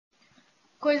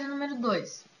Coisa número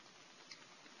 2.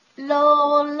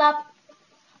 Lola.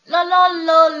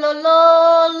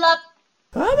 Lola.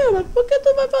 Ah, meu, mas por que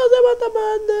tu vai fazer uma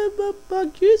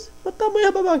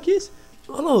tamanha babaquice?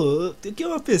 Alô, tem aqui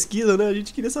uma pesquisa, né? A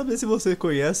gente queria saber se você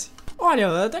conhece.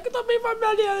 Olha, até que eu tô bem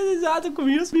familiarizado com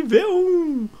isso. Me vê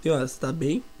um. Senhora, você tá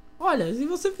bem? Olha, se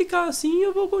você ficar assim,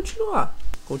 eu vou continuar.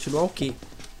 Continuar o quê?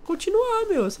 Continuar,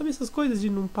 meu. Sabe essas coisas de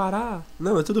não parar?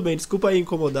 Não, mas tudo bem, desculpa aí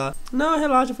incomodar. Não,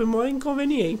 relaxa, foi mó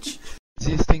inconveniente.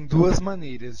 Existem duas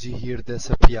maneiras de rir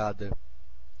dessa piada.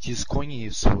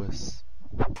 Desconheço-as.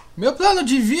 Meu plano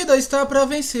de vida está para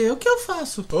vencer. O que eu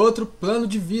faço? Outro plano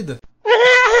de vida.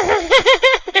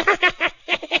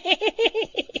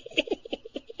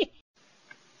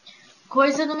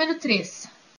 Coisa número 3.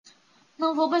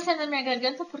 Não vou bater na minha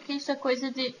garganta porque isso é coisa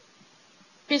de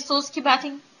pessoas que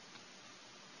batem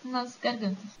nas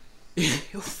gargantas.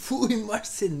 Eu fui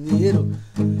marceneiro.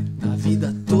 Na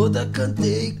vida toda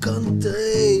cantei.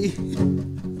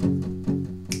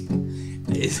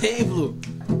 Exemplo.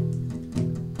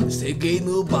 Cheguei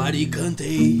no bar e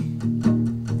cantei.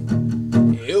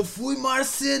 Eu fui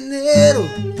marceneiro.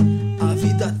 A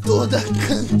vida toda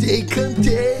cantei.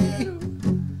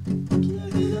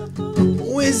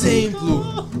 Um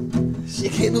exemplo.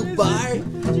 Cheguei no bar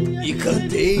e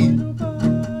cantei.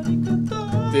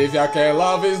 Teve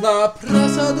aquela vez na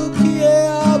praça do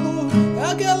Quiabo,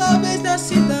 aquela vez na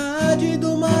cidade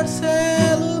do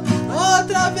Marcelo,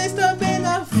 outra vez também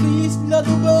na fila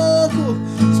do banco,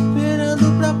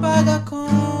 esperando pra pagar a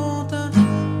conta.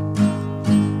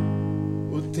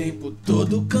 O tempo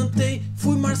todo cantei,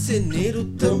 fui marceneiro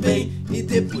também, e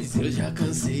depois eu já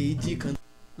cansei de cantar.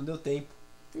 Não deu tempo.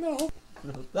 Não.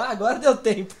 Ah, agora deu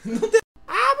tempo.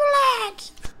 Ah,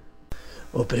 moleque!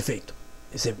 Ô, prefeito,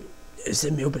 esse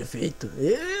é meu prefeito.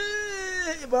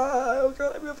 O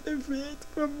cara é meu prefeito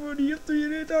favorito e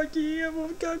ele tá aqui, eu vou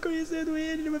ficar conhecendo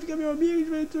ele vai ficar meu amigo, a gente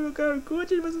vai trocar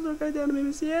curte, a gente vai trocar ideia no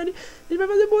MSN, a gente vai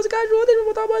fazer música junto, a gente vai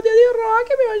botar uma bandeira de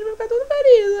rock, meu, a gente vai ficar todo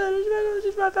feliz, né? A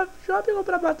gente vai pra shopping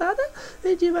comprar batata, a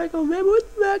gente vai comer muito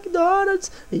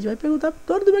McDonald's, a gente vai perguntar pro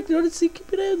dono do McDonald's se que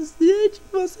presente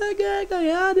você quer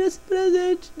ganhar desse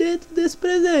presente, dentro desse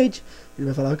presente. Ele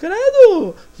vai falar,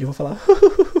 credo! E eu vou falar,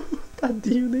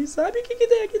 tadinho, nem sabe o que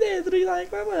tem aqui dentro e lá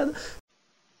reclamando.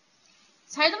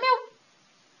 Sai do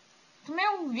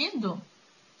meu ouvido.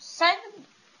 Sai de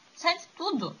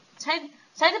tudo. Sai de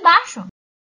baixo.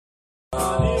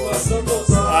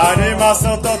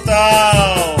 Animação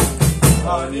total.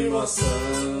 Animação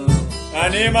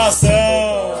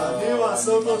total.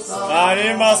 Animação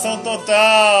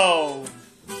total.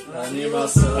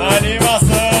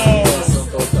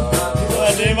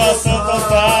 Animação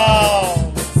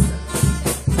total.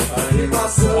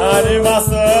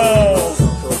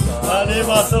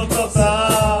 Animação total. Animação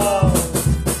total.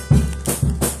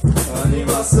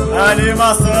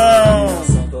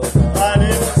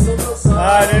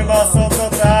 Animação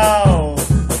total.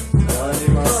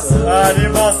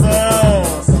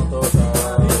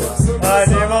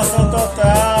 Animação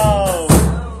total.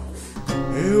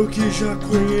 Eu que já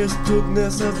conheço tudo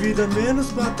nessa vida,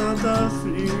 menos batata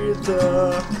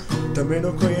frita. Também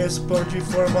não conheço pão de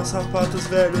forma, sapatos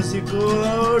velhos e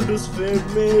gordos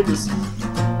vermelhos.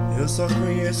 Eu só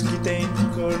conheço que tem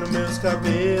cor nos meus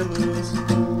cabelos.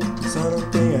 Só não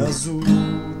tem as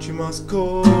últimas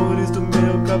cores do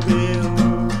meu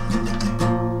cabelo.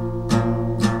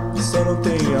 Só não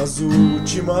tem as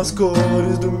últimas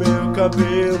cores do meu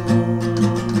cabelo.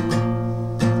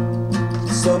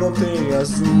 Só não tem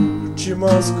as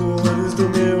últimas cores do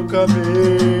meu cabelo.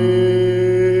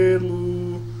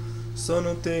 Só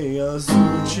não tem as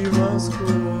últimas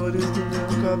cores do meu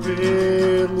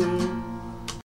cabelo.